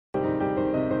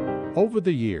Over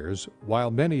the years, while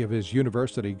many of his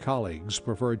university colleagues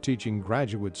preferred teaching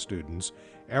graduate students,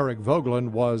 Eric Voegelin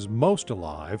was most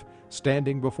alive,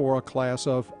 standing before a class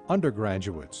of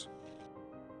undergraduates.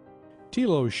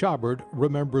 Thilo Schabert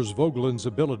remembers Voegelin's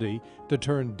ability to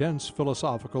turn dense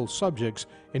philosophical subjects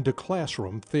into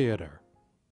classroom theater.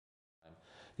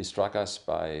 He struck us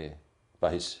by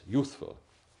his youthful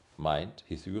mind,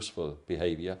 his youthful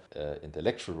behavior. In the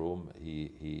lecture room,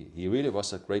 he really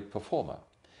was a great performer.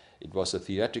 It was a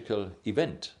theatrical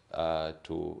event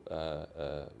to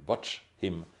watch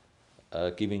him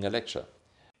giving a lecture.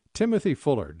 Timothy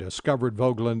Fuller discovered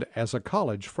Voegelin as a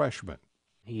college freshman.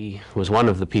 He was one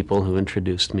of the people who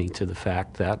introduced me to the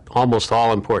fact that almost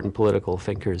all important political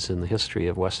thinkers in the history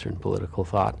of Western political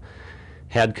thought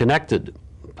had connected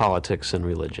politics and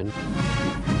religion.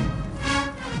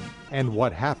 And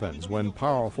what happens when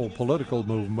powerful political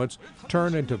movements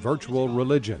turn into virtual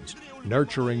religions,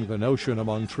 nurturing the notion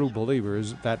among true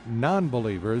believers that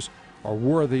non-believers are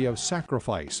worthy of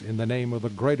sacrifice in the name of the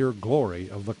greater glory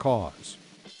of the cause.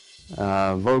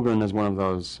 Voegelin is one of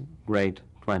those great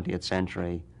 20th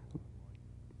century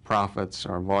prophets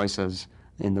or voices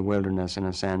in the wilderness, in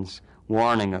a sense,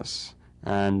 warning us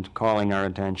and calling our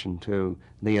attention to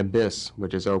the abyss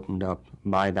which is opened up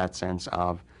by that sense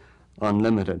of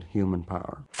unlimited human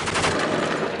power.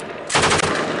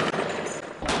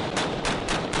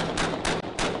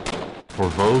 For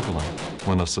Voegelin,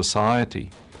 when a society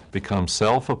becomes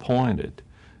self-appointed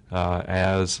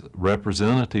as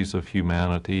representatives of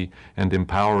humanity and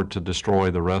empowered to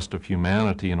destroy the rest of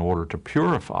humanity in order to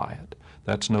purify it,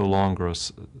 that's no longer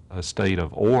a state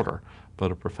of order,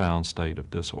 but a profound state of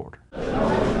disorder.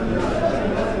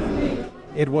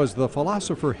 It was the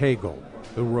philosopher Hegel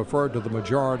who referred to the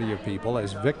majority of people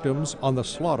as victims on the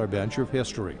slaughter bench of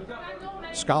history.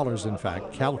 Scholars, in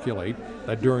fact, calculate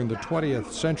that during the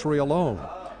 20th century alone,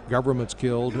 governments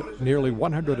killed nearly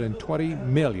 120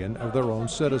 million of their own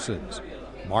citizens.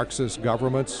 Marxist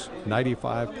governments,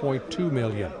 95.2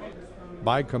 million.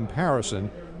 By comparison,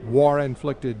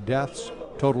 war-inflicted deaths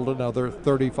totaled another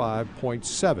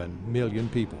 35.7 million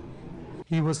people.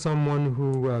 He was someone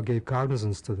who gave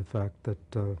cognizance to the fact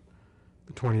that the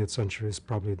 20th century is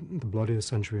probably the bloodiest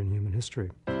century in human history.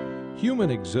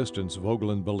 Human existence,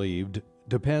 Voegelin believed,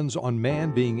 depends on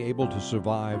man being able to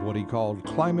survive what he called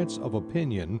climates of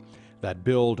opinion that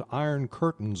build iron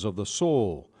curtains of the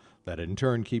soul, that in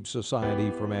turn keep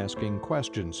society from asking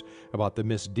questions about the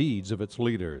misdeeds of its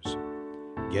leaders.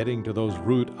 Getting to those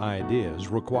root ideas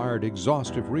required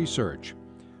exhaustive research.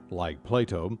 Like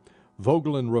Plato,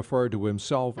 Voegelin referred to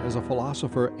himself as a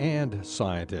philosopher and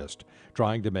scientist,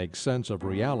 trying to make sense of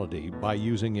reality by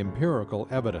using empirical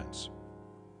evidence.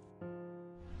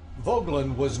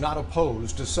 Voegelin was not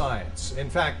opposed to science.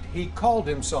 In fact, he called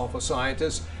himself a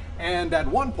scientist and at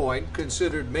one point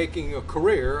considered making a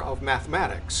career of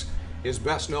mathematics. His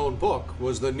best-known book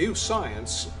was The New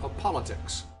Science of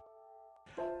Politics.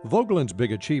 Voegelin's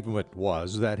big achievement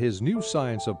was that his new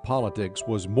science of politics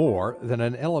was more than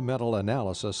an elemental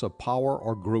analysis of power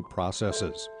or group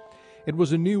processes. It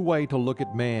was a new way to look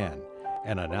at man,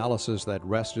 an analysis that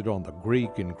rested on the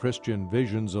Greek and Christian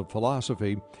visions of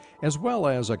philosophy, as well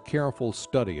as a careful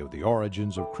study of the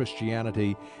origins of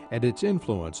Christianity and its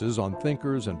influences on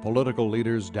thinkers and political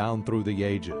leaders down through the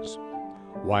ages.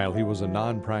 While he was a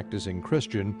non-practicing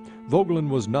Christian, Voegelin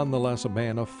was nonetheless a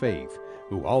man of faith,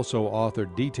 who also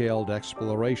authored detailed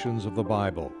explorations of the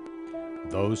Bible.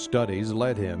 Those studies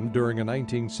led him, during a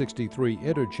 1963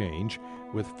 interchange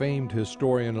with famed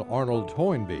historian Arnold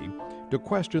Toynbee, to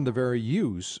question the very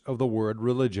use of the word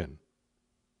religion.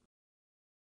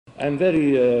 I'm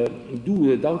very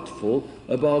doubtful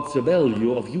about the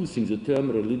value of using the term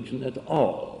religion at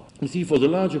all. You see, for the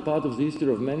larger part of the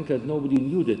history of mankind, nobody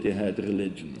knew that they had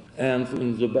religion. And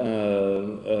in the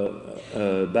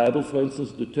Bible, for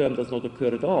instance, the term does not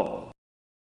occur at all.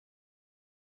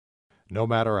 No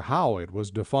matter how it was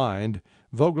defined,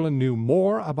 Voegelin knew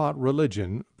more about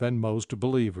religion than most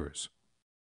believers.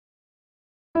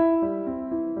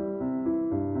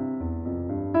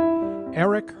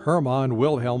 Erich Hermann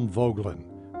Wilhelm Voegelin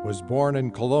was born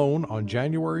in Cologne on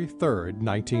January 3,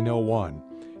 1901,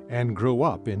 and grew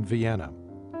up in Vienna.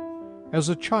 As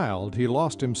a child, he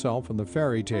lost himself in the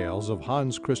fairy tales of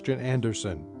Hans Christian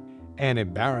Andersen. An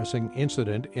embarrassing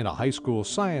incident in a high school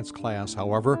science class,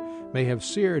 however, may have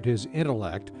seared his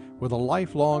intellect with a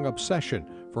lifelong obsession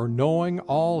for knowing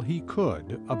all he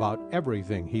could about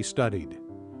everything he studied.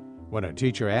 When a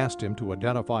teacher asked him to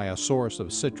identify a source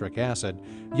of citric acid,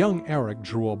 young Eric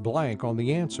drew a blank on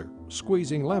the answer,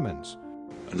 squeezing lemons.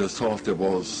 And I thought there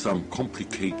was some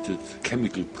complicated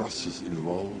chemical process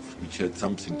involved which had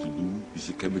something to do with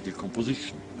the chemical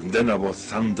composition. And then I was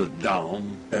thundered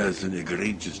down as an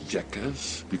egregious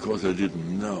jackass because I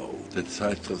didn't know that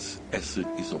citrus acid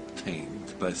is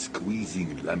obtained by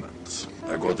squeezing lemons.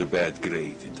 I got a bad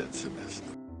grade in that semester.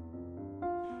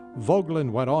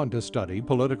 Voegelin went on to study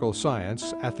political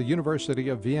science at the University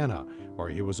of Vienna, where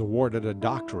he was awarded a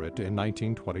doctorate in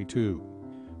 1922.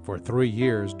 For 3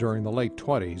 years during the late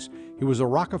 20s, he was a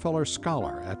Rockefeller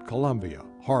Scholar at Columbia,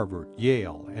 Harvard,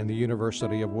 Yale, and the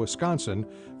University of Wisconsin,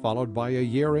 followed by a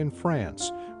year in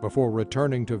France, before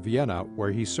returning to Vienna,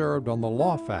 where he served on the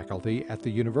law faculty at the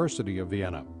University of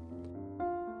Vienna.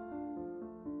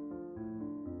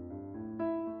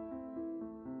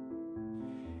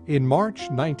 In March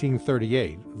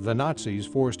 1938, the Nazis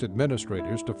forced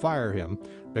administrators to fire him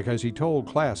because he told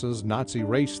classes Nazi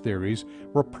race theories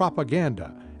were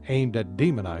propaganda aimed at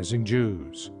demonizing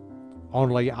Jews.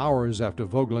 Only hours after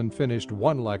Voegelin finished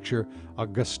one lecture, a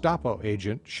Gestapo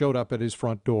agent showed up at his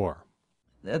front door.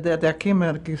 There came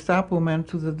a Gestapo man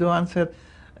to the door and said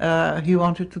he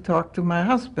wanted to talk to my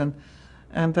husband.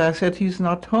 And I said, he's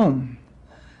not home.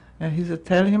 And he said,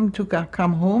 tell him to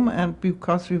come home, and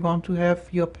because we want to have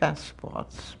your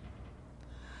passports.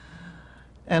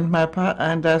 And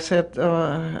I said,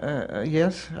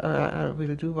 yes, I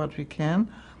will do what we can.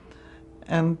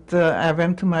 And I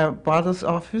went to my brother's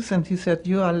office, and he said,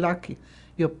 you are lucky.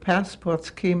 Your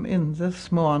passports came in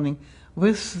this morning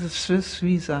with the Swiss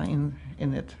visa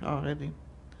in it already.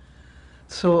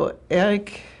 So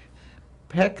Eric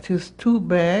packed his 2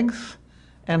 bags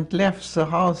and left the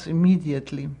house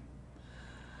immediately.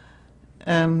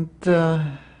 And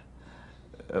I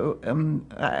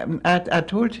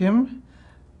told him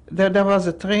that there was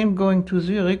a train going to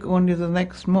Zurich only the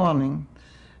next morning.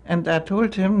 And I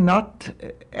told him not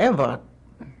ever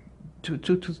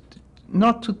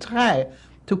not to try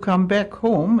to come back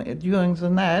home during the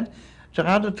night,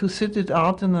 rather to sit it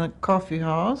out in a coffee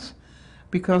house,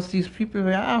 because these people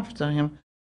were after him.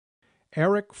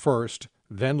 Eric first,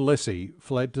 then Lissy,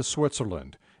 fled to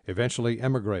Switzerland, eventually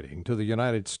emigrating to the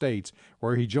United States,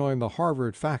 where he joined the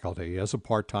Harvard faculty as a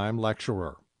part-time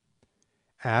lecturer.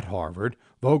 At Harvard,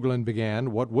 Voegelin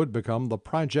began what would become the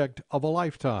project of a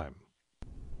lifetime.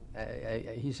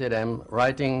 He said, I'm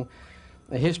writing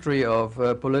a history of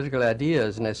political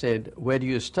ideas, and I said, where do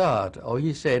you start? Oh,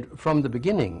 he said, from the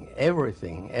beginning,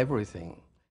 everything.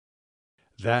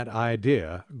 That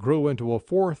idea grew into a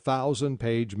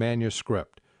 4,000-page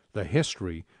manuscript, The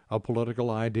History of Political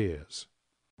Ideas.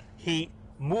 He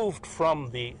moved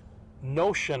from the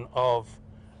notion of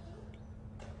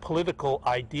political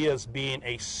ideas being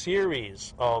a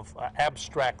series of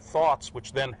abstract thoughts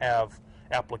which then have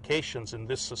applications in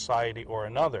this society or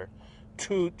another,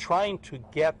 to trying to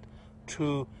get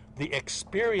to the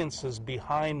experiences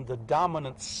behind the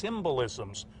dominant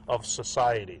symbolisms of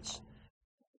societies.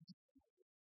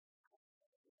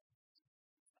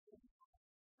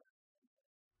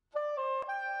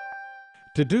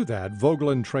 To do that,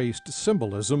 Voegelin traced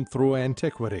symbolism through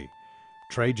antiquity.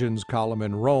 Trajan's column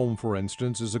in Rome, for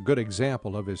instance, is a good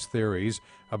example of his theories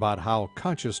about how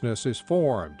consciousness is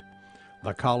formed.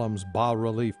 The column's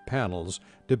bas-relief panels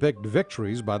depict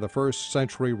victories by the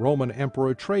first-century Roman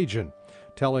Emperor Trajan,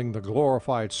 telling the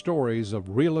glorified stories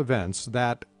of real events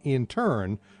that, in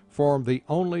turn, form the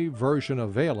only version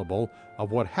available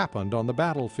of what happened on the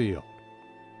battlefield.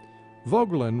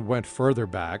 Voegelin went further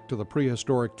back to the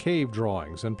prehistoric cave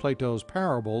drawings and Plato's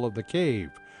parable of the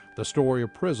cave, the story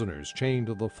of prisoners chained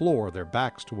to the floor, their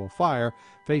backs to a fire,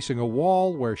 facing a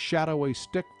wall where shadowy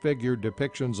stick-figure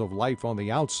depictions of life on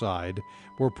the outside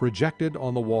were projected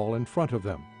on the wall in front of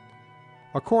them.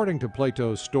 According to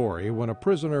Plato's story, when a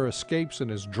prisoner escapes and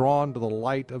is drawn to the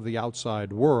light of the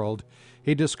outside world,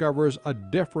 he discovers a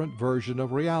different version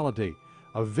of reality,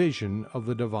 a vision of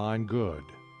the divine good.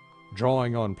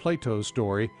 Drawing on Plato's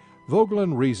story,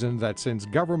 Voegelin reasoned that since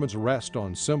governments rest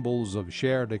on symbols of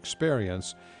shared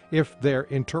experience, if their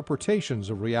interpretations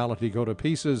of reality go to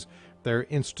pieces, their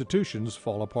institutions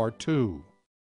fall apart too.